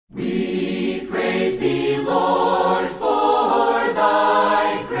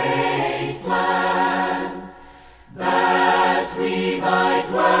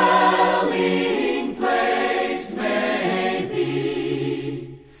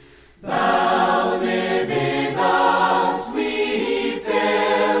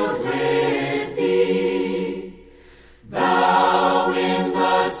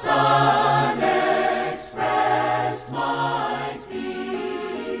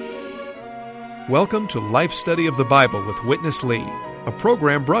Welcome to Life Study of the Bible with Witness Lee, a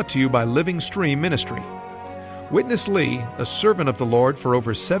program brought to you by Living Stream Ministry. Witness Lee, a servant of the Lord for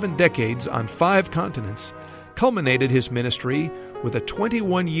over 7 decades on 5 continents, culminated his ministry with a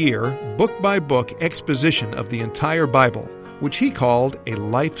 21-year, book-by-book exposition of the entire Bible, which he called a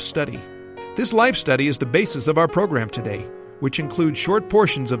life study. This life study is the basis of our program today, which includes short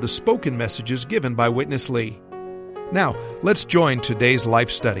portions of the spoken messages given by Witness Lee. Now, let's join today's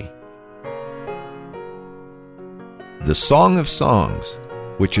life study. The Song of Songs,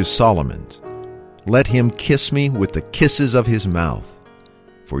 which is Solomon's. Let him kiss me with the kisses of his mouth.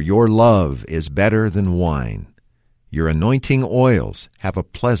 For your love is better than wine. Your anointing oils have a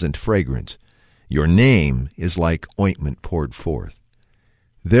pleasant fragrance. Your name is like ointment poured forth.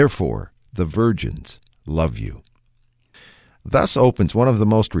 Therefore, the virgins love you. Thus opens one of the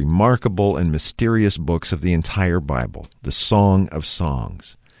most remarkable and mysterious books of the entire Bible, the Song of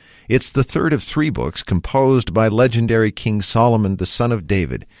Songs. It's the third of 3 books composed by legendary King Solomon, the son of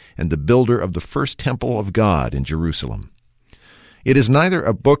David, and the builder of the first temple of God in Jerusalem. It is neither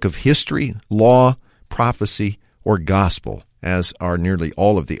a book of history, law, prophecy, or gospel, as are nearly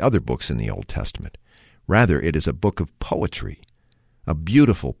all of the other books in the Old Testament. Rather, it is a book of poetry, a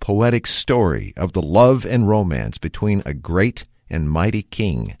beautiful, poetic story of the love and romance between a great and mighty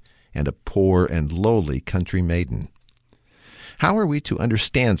king and a poor and lowly country maiden. How are we to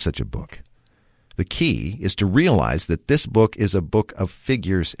understand such a book? The key is to realize that this book is a book of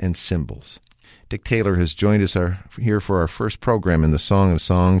figures and symbols. Dick Taylor has joined us here for our first program in the Song of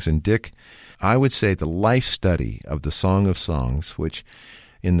Songs. And Dick, I would say the life study of the Song of Songs, which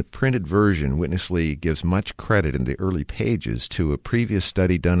in the printed version, Witness Lee gives much credit in the early pages to a previous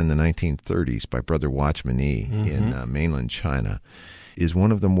study done in the 1930s by Brother Watchman Nee in mainland China, is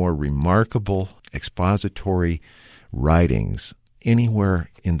one of the more remarkable expository writings anywhere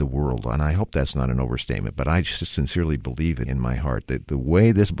in the world. And I hope that's not an overstatement, but I just sincerely believe it in my heart that the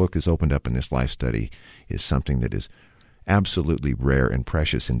way this book is opened up in this life study is something that is absolutely rare and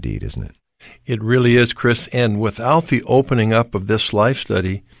precious indeed, isn't it? It really is, Chris, and without the opening up of this life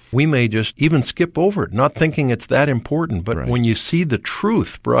study, we may just even skip over it, not thinking it's that important. But when you see the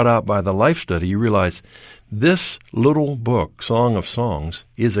truth brought out by the life study, you realize this little book, Song of Songs,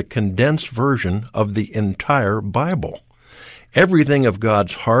 is a condensed version of the entire Bible. Everything of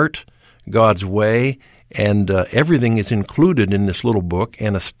God's heart, God's way, and everything is included in this little book,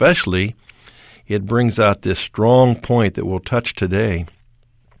 and especially it brings out this strong point that we'll touch today,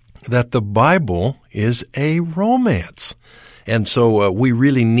 that the Bible is a romance. And so we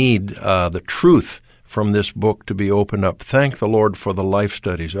really need the truth from this book to be opened up. Thank the Lord for the life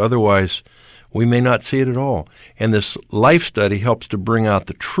studies. Otherwise, we may not see it at all. And this life study helps to bring out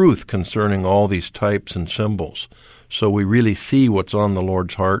the truth concerning all these types and symbols. So we really see what's on the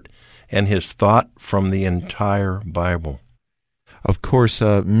Lord's heart and his thought from the entire Bible. Of course,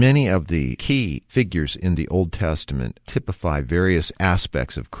 many of the key figures in the Old Testament typify various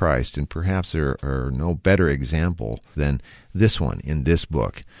aspects of Christ, and perhaps there are no better example than this one in this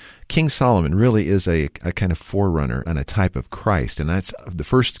book. King Solomon really is a kind of forerunner and a type of Christ, and that's the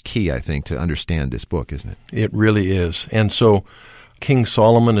first key, I think, to understand this book, isn't it? It really is. And so King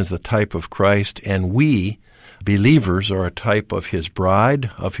Solomon is the type of Christ, and we believers are a type of his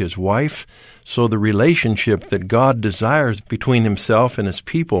bride, of his wife. So the relationship that God desires between himself and his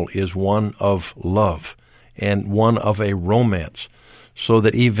people is one of love and one of a romance, so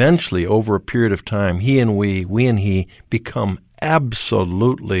that eventually, over a period of time, he and we and he become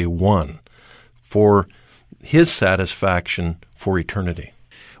absolutely one for his satisfaction for eternity.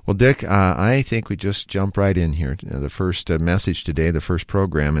 Well, Dick, I think we just jump right in here. The first message today, the first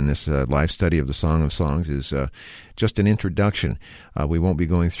program in this live study of the Song of Songs is just an introduction. We won't be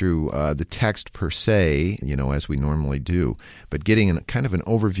going through the text per se, as we normally do, but getting kind of an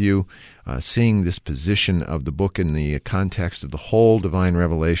overview, seeing this position of the book in the context of the whole divine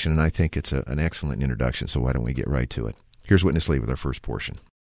revelation, and I think it's an excellent introduction, so why don't we get right to it? Here's Witness Lee with our first portion.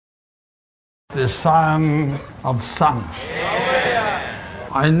 The Song of Songs.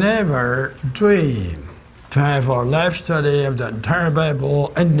 I never dreamed to have a life study of the entire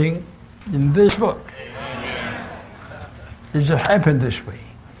Bible ending in this book. Amen. It just happened this way.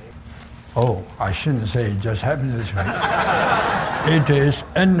 Oh, I shouldn't say it just happened this way. It is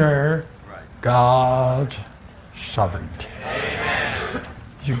under God's sovereignty.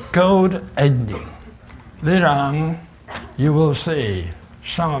 It's a good ending. Later on, you will see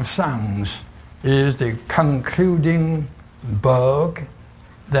Song of Songs is the concluding book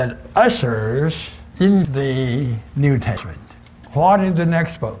that ushers in the New Testament. What is the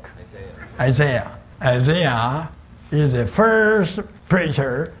next book? Isaiah. Isaiah is the first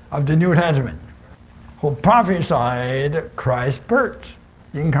preacher of the New Testament. who prophesied Christ's birth,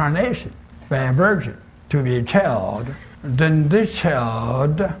 incarnation, by a virgin, to be a child. Then this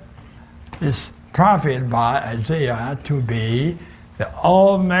child is prophesied by Isaiah to be the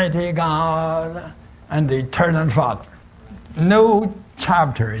Almighty God and the Eternal Father. No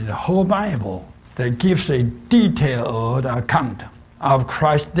chapter in the whole Bible that gives a detailed account of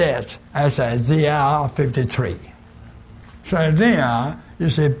Christ's death as Isaiah 53. So Isaiah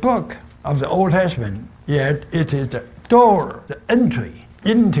is a book of the Old Testament, yet it is the door, the entry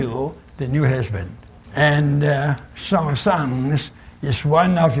into the New Testament. And Song of Songs is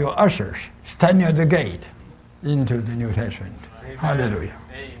one of your ushers standing at the gate into the New Testament. Amen. Hallelujah.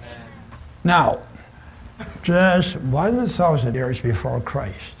 Amen. Now, just 1,000 years before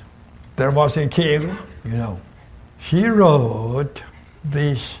Christ, there was a king, He wrote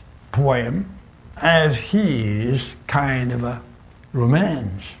this poem as his kind of a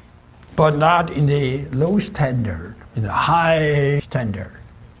romance, but not in the low standard, in the high standard.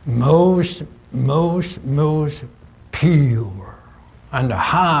 Most pure and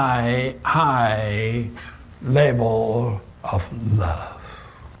high level of love.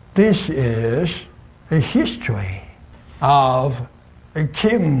 This is a history of a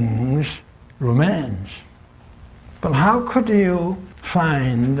king's romance. But how could you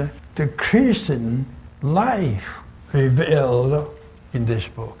find the Christian life revealed in this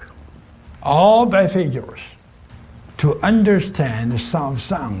book? All by figures. To understand the Song of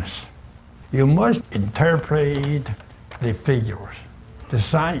Songs, you must interpret the figures, the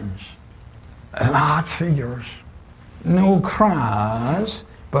signs. A lot of figures. No cross,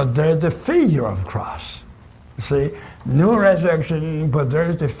 but there's the figure of cross. See, no resurrection, but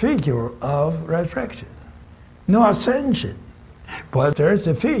there's the figure of resurrection. No ascension, but there's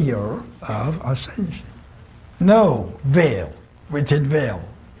the figure of ascension. No veil, without veil,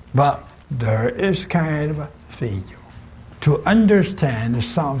 but there is kind of a figure. To understand the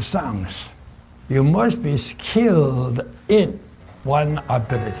Song of Songs, you must be skilled in one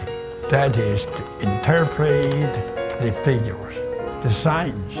ability. That is to interpret the figures, the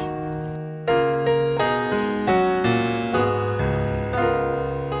signs.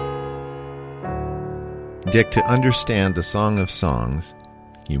 Dick, to understand the Song of Songs,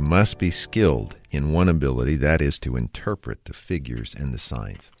 you must be skilled in one ability, that is to interpret the figures and the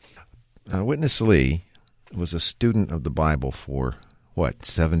signs. Witness Lee was a student of the Bible for,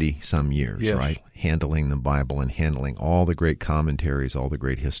 70-some years, yes. Right? Handling the Bible and handling all the great commentaries, all the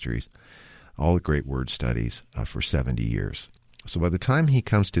great histories, all the great word studies for 70 years. So by the time he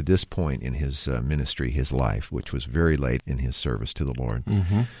comes to this point in his ministry, his life, which was very late in his service to the Lord,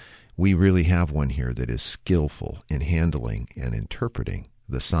 we really have one here that is skillful in handling and interpreting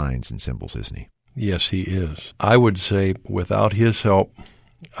the signs and symbols, isn't he? Yes, he is. I would say without his help,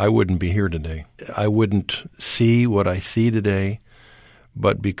 I wouldn't be here today. I wouldn't see what I see today,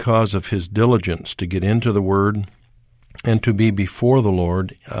 but because of his diligence to get into the Word and to be before the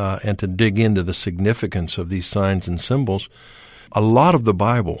Lord and to dig into the significance of these signs and symbols, a lot of the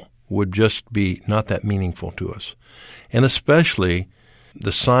Bible would just be not that meaningful to us. And especially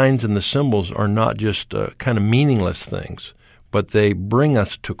the signs and the symbols are not just kind of meaningless things, but they bring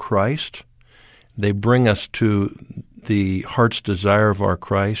us to Christ. They bring us to the heart's desire of our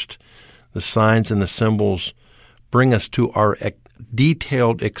Christ. The signs and the symbols bring us to our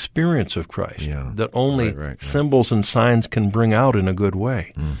detailed experience of Christ that only symbols and signs can bring out in a good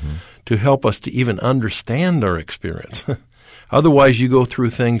way to help us to even understand our experience. Otherwise, you go through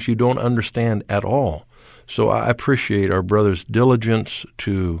things you don't understand at all. So I appreciate our brother's diligence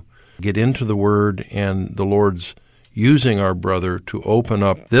to get into the Word and the Lord's using our brother to open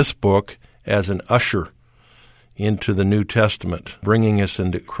up this book as an usher into the New Testament, bringing us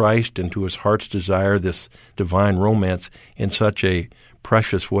into Christ, into his heart's desire, this divine romance in such a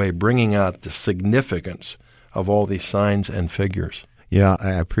precious way, bringing out the significance of all these signs and figures. Yeah,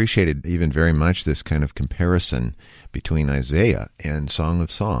 I appreciated even very much this kind of comparison between Isaiah and Song of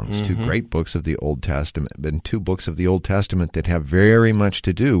Songs, two great books of the Old Testament, but two books of the Old Testament that have very much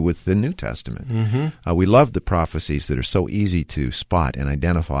to do with the New Testament. We love the prophecies that are so easy to spot and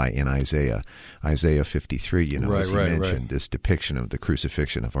identify in Isaiah. Isaiah 53, as he mentioned, this depiction of the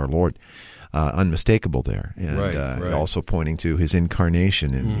crucifixion of our Lord. Unmistakable there, and also pointing to his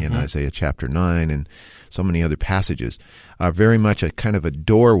incarnation in Isaiah chapter 9 and so many other passages, very much a kind of a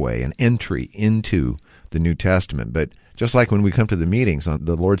doorway, an entry into the New Testament. But just like when we come to the meetings on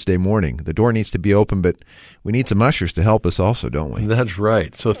the Lord's Day morning, the door needs to be open, but we need some ushers to help us also, don't we? That's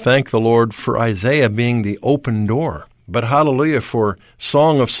right. So thank the Lord for Isaiah being the open door, But hallelujah for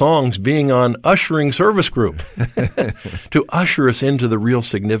Song of Songs being on Ushering Service Group to usher us into the real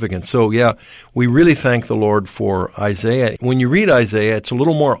significance. So, yeah, we really thank the Lord for Isaiah. When you read Isaiah, it's a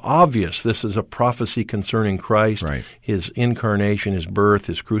little more obvious. This is a prophecy concerning Christ, right, his incarnation, his birth,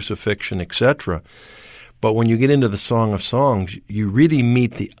 his crucifixion, etc. But when you get into the Song of Songs, you really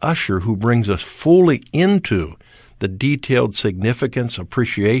meet the usher who brings us fully into the detailed significance,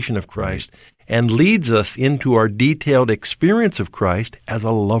 appreciation of Christ, and leads us into our detailed experience of Christ as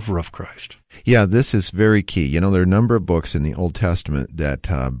a lover of Christ. Yeah, this is very key. You know, there are a number of books in the Old Testament that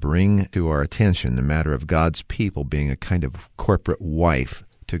bring to our attention the matter of God's people being a kind of corporate wife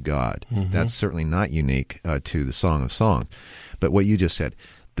to God. Mm-hmm. That's certainly not unique to the Song of Songs. But what you just said,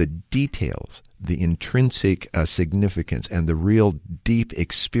 the details, the intrinsic significance, and the real deep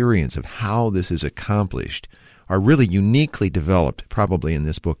experience of how this is accomplished are really uniquely developed probably in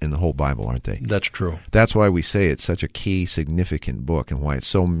this book and the whole Bible, aren't they? That's true. That's why we say it's such a key, significant book and why it's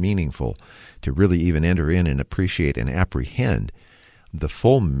so meaningful to really even enter in and appreciate and apprehend the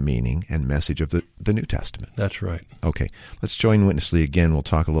full meaning and message of the New Testament. That's right. Okay, let's join Witness Lee again. We'll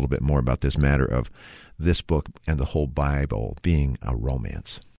talk a little bit more about this matter of this book and the whole Bible being a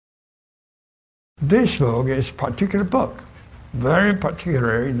romance. This book is a particular book, very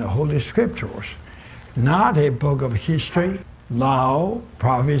particular in the Holy Scriptures. Not a book of history, law,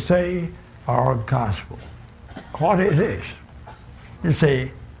 prophecy, or gospel. What it is, it's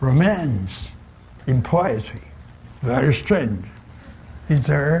a romance in poetry. Very strange. Is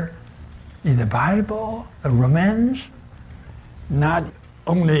there in the Bible a romance? Not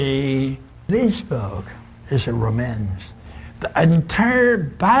only this book is a romance. The entire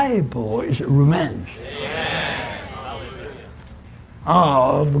Bible is a romance.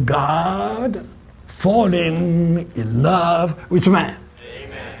 Of God falling in love with man.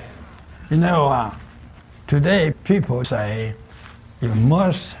 Amen. You know, today people say you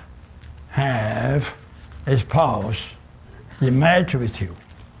must have a spouse in marriage with you.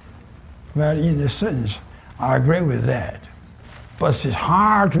 Well, in a sense, I agree with that. But it's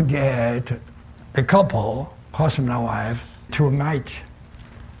hard to get a couple, husband and wife, to match.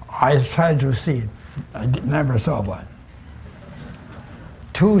 I tried to see, I never saw one.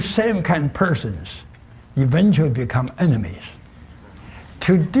 Two same kind of persons eventually become enemies.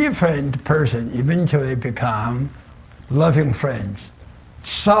 Two different persons eventually become loving friends.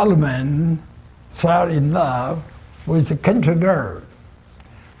 Solomon fell in love with a country girl.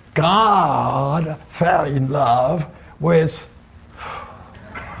 God fell in love with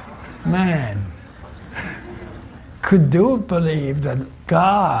man. Could you believe that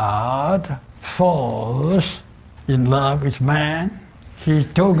God falls in love with man? He's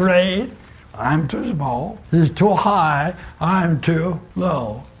too great, I'm too small. He's too high, I'm too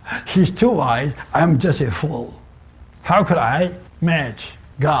low. He's too wise, I'm just a fool. How could I match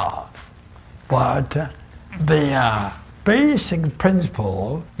God? But the basic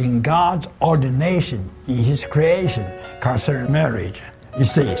principle in God's ordination, in His creation, concerning marriage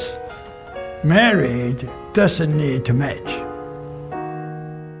is this. Marriage doesn't need to match.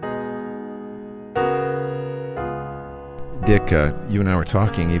 Dick, you and I were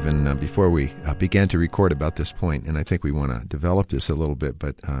talking even before we began to record about this point, and I think we want to develop this a little bit.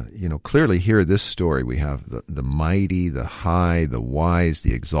 But, clearly here, this story, we have the mighty, the high, the wise,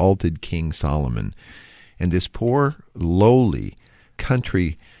 the exalted King Solomon, and this poor, lowly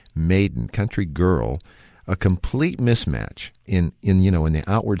country maiden, country girl, a complete mismatch in the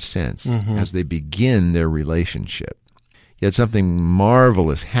outward sense as they begin their relationship. Yet something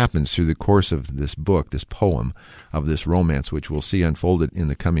marvelous happens through the course of this book, this poem, of this romance, which we'll see unfolded in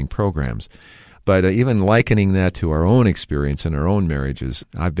the coming programs. But even likening that to our own experience in our own marriages,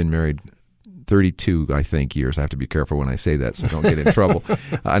 I've been married 32, I think, years. I have to be careful when I say that so I don't get in trouble.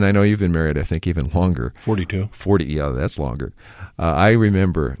 And I know you've been married, I think, even longer. 42. 40, yeah, that's longer. I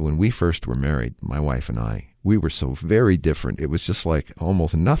remember when we first were married, my wife and I, we were so very different. It was just like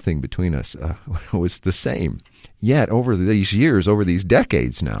almost nothing between us was the same. Yet over these years, over these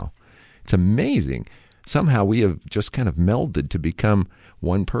decades now, it's amazing. Somehow we have just kind of melded to become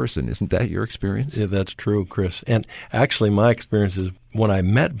one person. Isn't that your experience? Yeah, that's true, Chris. And actually my experience is when I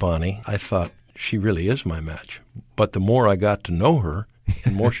met Bonnie, I thought she really is my match. But the more I got to know her,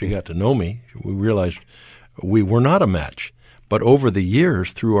 the more she got to know me, we realized we were not a match. But over the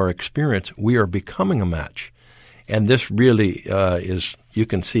years, through our experience, we are becoming a match. And this really is, you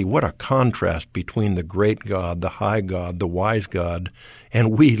can see what a contrast between the great God, the high God, the wise God,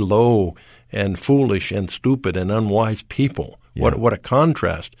 and we low and foolish and stupid and unwise people. Yeah. What a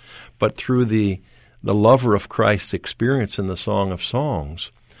contrast. But through the lover of Christ's experience in the Song of Songs,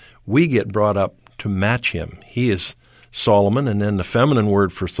 we get brought up to match him. He is Solomon, and then the feminine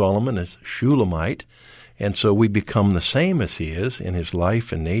word for Solomon is Shulamite. And so we become the same as he is in his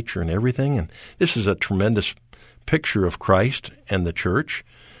life and nature and everything. And this is a tremendous picture of Christ and the church.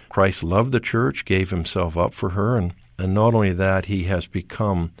 Christ loved the church, gave himself up for her, and not only that, he has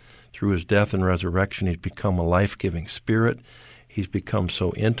become, through his death and resurrection, he's become a life-giving spirit. He's become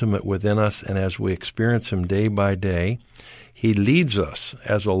so intimate within us, and as we experience him day by day, he leads us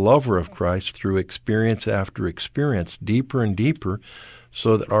as a lover of Christ through experience after experience, deeper and deeper,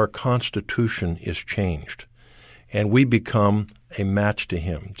 so that our constitution is changed. And we become a match to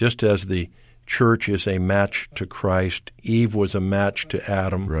him, just as the church is a match to Christ. Eve was a match to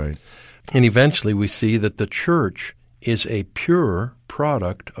Adam. Right. And eventually we see that the church is a pure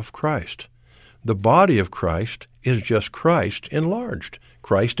product of Christ. The body of Christ is just Christ enlarged.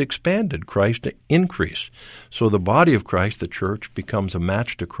 Christ expanded. Christ increased. So the body of Christ, the church, becomes a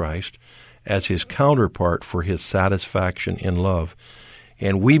match to Christ as his counterpart for his satisfaction in love.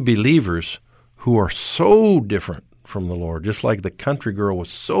 And we believers who are so different from the Lord, just like the country girl was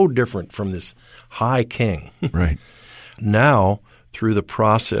so different from this high king. Right. Now, through the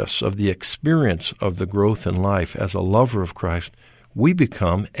process of the experience of the growth in life as a lover of Christ, we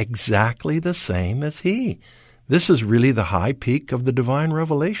become exactly the same as he. This is really the high peak of the divine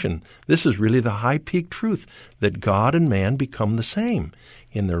revelation. This is really the high peak truth, that God and man become the same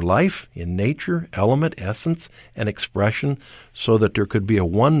in their life, in nature, element, essence, and expression, so that there could be a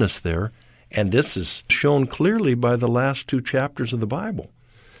oneness there. And this is shown clearly by the last 2 chapters of the Bible.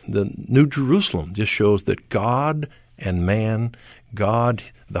 The New Jerusalem just shows that God and man, God,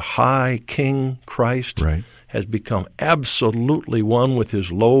 the high King Christ, right, has become absolutely one with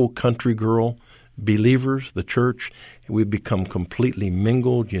his low country girl believers, the church. We've become completely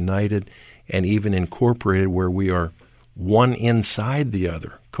mingled, united, and even incorporated where we are one inside the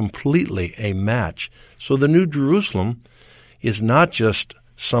other, completely a match. So the New Jerusalem is not just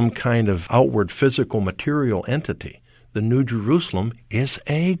some kind of outward physical material entity. The New Jerusalem is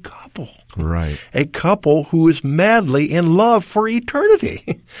a couple. Right. A couple who is madly in love for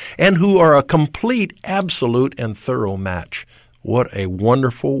eternity and who are a complete, absolute, and thorough match. What a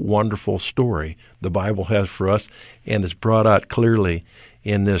wonderful, wonderful story the Bible has for us, and is brought out clearly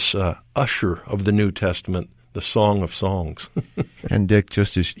in this usher of the New Testament, the Song of Songs. And Dick,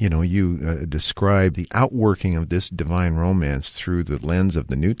 just as you describe the outworking of this divine romance through the lens of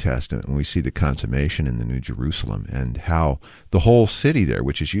the New Testament, and we see the consummation in the New Jerusalem, and how the whole city there,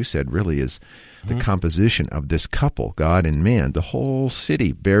 which as you said really is the composition of this couple, God and man, the whole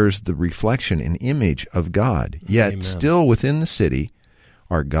city bears the reflection and image of God. Yet Amen. Still within the city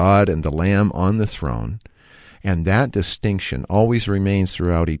are God and the Lamb on the throne. And that distinction always remains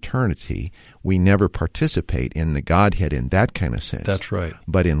throughout eternity. We never participate in the Godhead in that kind of sense. That's right.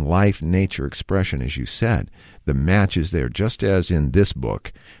 But in life, nature, expression, as you said, the match is there. Just as in this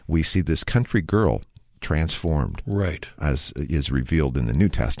book, we see this country girl transformed. Right. As is revealed in the New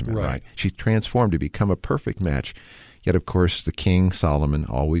Testament, right? She's transformed to become a perfect match. Yet, of course, the king, Solomon,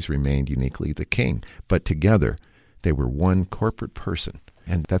 always remained uniquely the king. But together, they were one corporate person.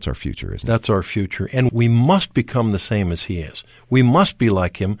 And that's our future, isn't it? That's our future. And we must become the same as he is. We must be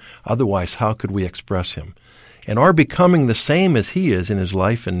like him. Otherwise, how could we express him? And our becoming the same as he is in his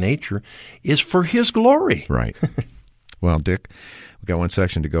life and nature is for his glory. Right. Well, Dick, we've got one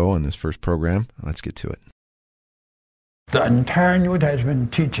section to go on this first program. Let's get to it. The entire New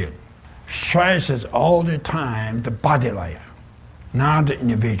Testament teaching stresses all the time the body life, not the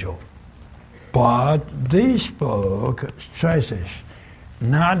individual. But this book stresses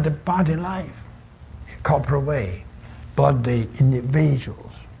not the body life in a corporate way, but the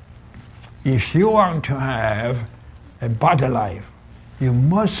individuals. If you want to have a body life, you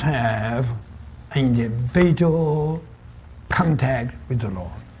must have an individual contact with the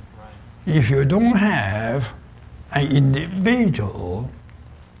Lord. If you don't have an individual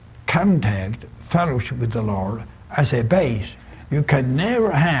contact, fellowship with the Lord as a base, you can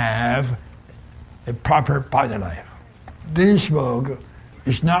never have a proper body life. This book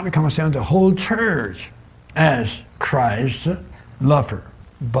is not concerned the whole church as Christ's lover,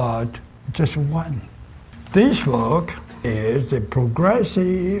 but just one. This book is the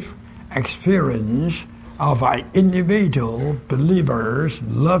progressive experience of an individual believer's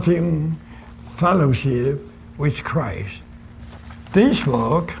loving fellowship with Christ. This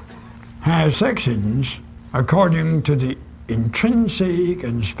book has sections according to the intrinsic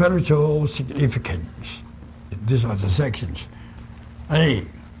and spiritual significance. These are the sections. A,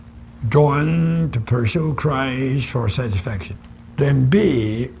 drawn to pursue Christ for satisfaction. Then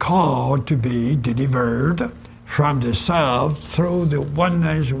B, called to be delivered from the self through the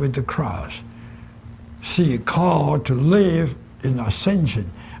oneness with the cross. C, called to live in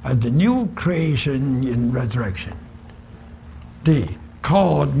ascension as the new creation in resurrection. D,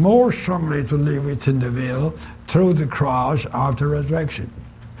 called more strongly to live within the veil through the cross after resurrection.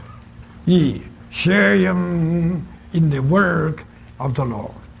 E, sharing in the work of the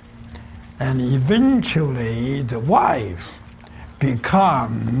Lord. And eventually the wife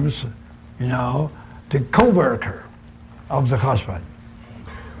becomes, the co-worker of the husband,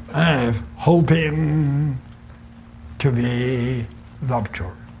 and hoping to be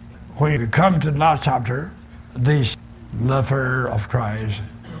ruptured. When we come to the last chapter, this lover of Christ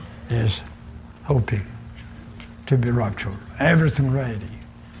is hoping to be ruptured. Everything ready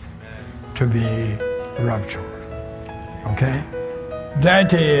to be ruptured. Okay?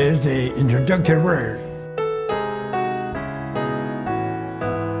 That is the introductory word.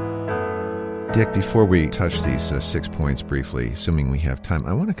 Dick, before we touch these 6 points briefly, assuming we have time,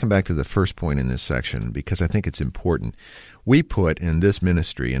 I want to come back to the first point in this section because I think it's important. We put in this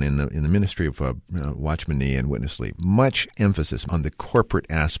ministry and in the ministry of Watchman Nee and Witness Lee much emphasis on the corporate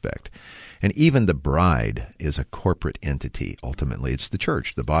aspect. And even the bride is a corporate entity, ultimately. It's the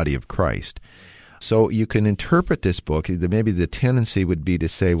church, the body of Christ. So you can interpret this book, maybe the tendency would be to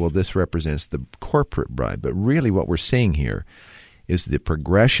say, well, this represents the corporate bride. But really what we're seeing here is the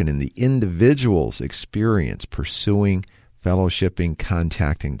progression in the individual's experience pursuing, fellowshipping,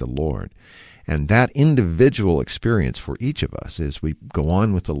 contacting the Lord. And that individual experience for each of us as we go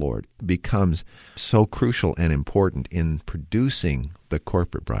on with the Lord becomes so crucial and important in producing the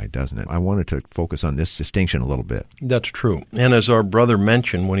corporate bride, doesn't it? I wanted to focus on this distinction a little bit. That's true. And as our brother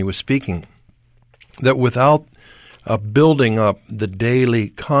mentioned when he was speaking, that without building up the daily,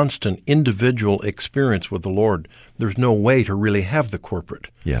 constant, individual experience with the Lord, there's no way to really have the corporate.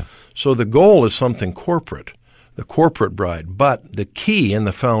 Yeah. So the goal is something corporate, the corporate bride. But the key and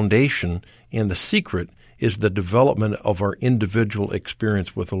the foundation and the secret is the development of our individual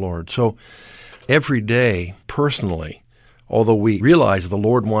experience with the Lord. So every day, personally, although we realize the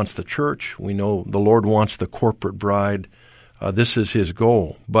Lord wants the church, we know the Lord wants the corporate bride, this is His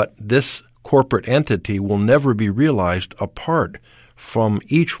goal. But this corporate entity will never be realized apart from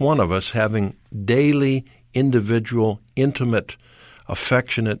each one of us having daily, individual, intimate,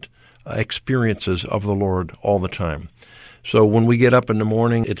 affectionate experiences of the Lord all the time. So when we get up in the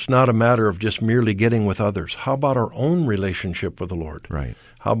morning, it's not a matter of just merely getting with others. How about our own relationship with the Lord? Right.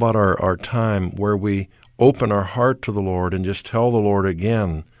 How about our time where we open our heart to the Lord and just tell the Lord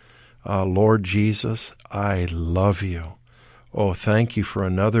again, Lord Jesus, I love you. Oh, thank you for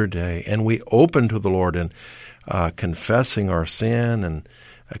another day. And we open to the Lord and confessing our sin and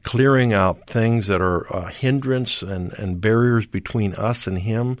clearing out things that are a hindrance and barriers between us and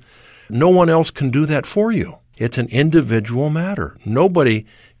Him. No one else can do that for you. It's an individual matter. Nobody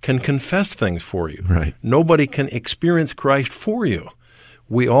can confess things for you. Right. Nobody can experience Christ for you.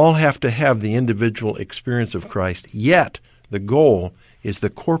 We all have to have the individual experience of Christ, yet the goal is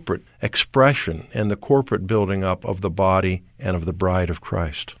the corporate expression and the corporate building up of the body and of the bride of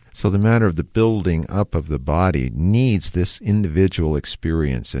Christ. So the matter of the building up of the body needs this individual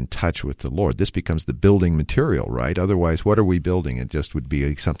experience and touch with the Lord. This becomes the building material, right? Otherwise, what are we building? It just would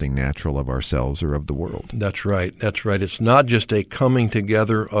be something natural of ourselves or of the world. That's right. That's right. It's not just a coming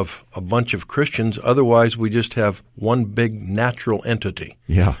together of a bunch of Christians. Otherwise, we just have one big natural entity.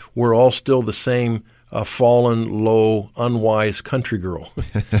 Yeah. We're all still the same fallen, low, unwise country girl.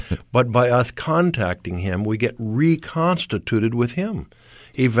 But by us contacting Him, we get reconstituted with Him.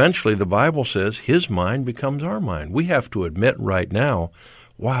 Eventually, the Bible says His mind becomes our mind. We have to admit right now,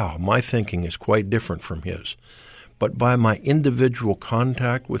 wow, my thinking is quite different from His. But by my individual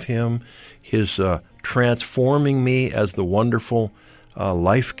contact with Him, His transforming me as the wonderful,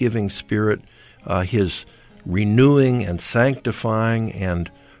 life-giving Spirit, His renewing and sanctifying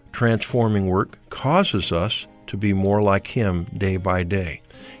and transforming work causes us to be more like Him day by day.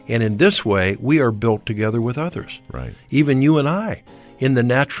 And in this way, we are built together with others. Right. Even you and I, in the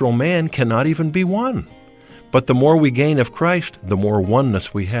natural man, cannot even be one. But the more we gain of Christ, the more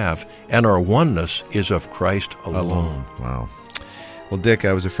oneness we have. And our oneness is of Christ alone. Wow. Well, Dick,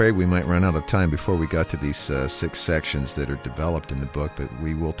 I was afraid we might run out of time before we got to these 6 sections that are developed in the book, but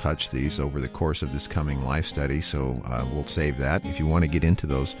we will touch these over the course of this coming life study, so we'll save that if you want to get into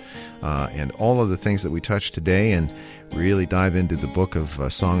those and all of the things that we touched today and really dive into the book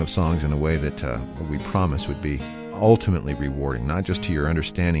of Song of Songs in a way that we promise would be ultimately rewarding, not just to your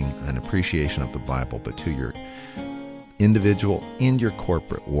understanding and appreciation of the Bible, but to your individual and your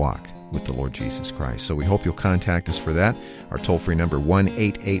corporate walk with the Lord Jesus Christ. So we hope you'll contact us for that. Our toll-free number,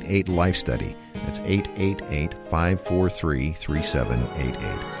 1-888-LIFE-STUDY. That's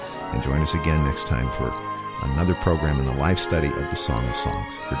 888-543-3788. And join us again next time for another program in the life study of the Song of Songs.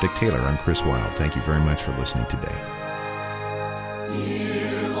 For Dick Taylor, I'm Chris Wilde. Thank you very much for listening today.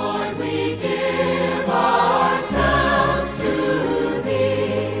 Dear Lord, we give ourselves to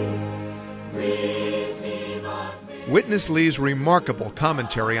Thee. Receive us. Witness Lee's remarkable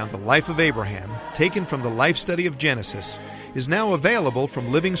commentary on the life of Abraham, taken from the life study of Genesis, is now available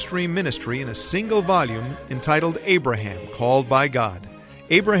from Living Stream Ministry in a single volume entitled Abraham, Called by God.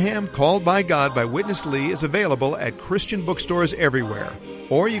 Abraham, Called by God by Witness Lee is available at Christian bookstores everywhere,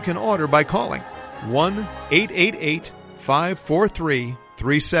 or you can order by calling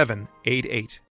 1-888-543-3788.